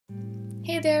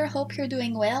Hey there, hope you're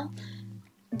doing well.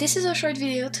 This is a short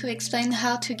video to explain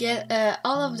how to get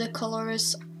all of the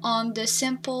colors on the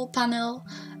simple panel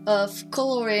of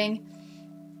coloring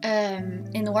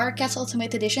in WarCats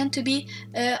Ultimate Edition to be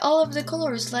all of the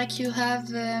colors like you have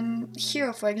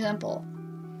here, for example,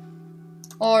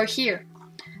 or here.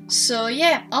 So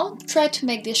yeah, I'll try to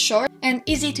make this short and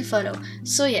easy to follow.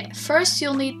 So yeah, first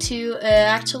you'll need to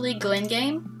actually go in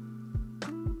game.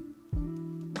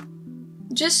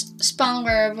 Just spawn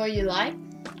wherever you like,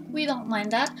 we don't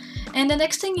mind that. And the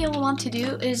next thing you'll want to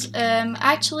do is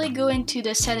actually go into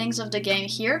the settings of the game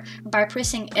here by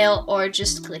pressing L or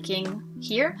just clicking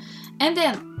here, and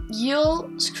then you'll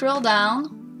scroll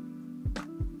down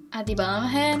at the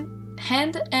bottom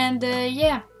hand and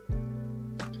yeah,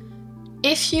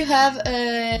 if you have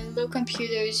low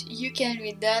computers you can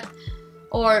read that,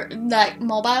 or like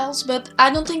mobiles, but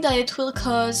I don't think that it will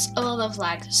cause a lot of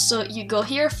lag. So you go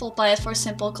here, full palette for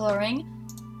simple coloring,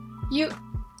 you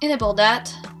enable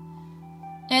that,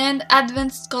 and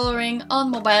advanced coloring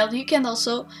on mobile, you can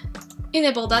also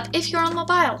enable that if you're on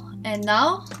mobile. And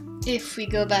now, if we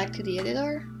go back to the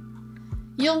editor,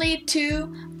 you'll need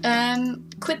to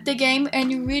quit the game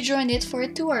and you rejoin it for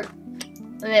it to work.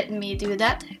 Let me do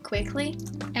that quickly.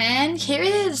 And here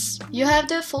it is! You have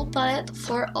the full palette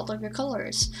for all of your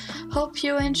colors. Hope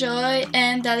you enjoy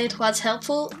and that it was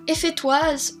helpful. If it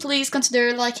was, please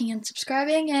consider liking and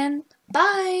subscribing, and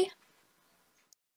bye!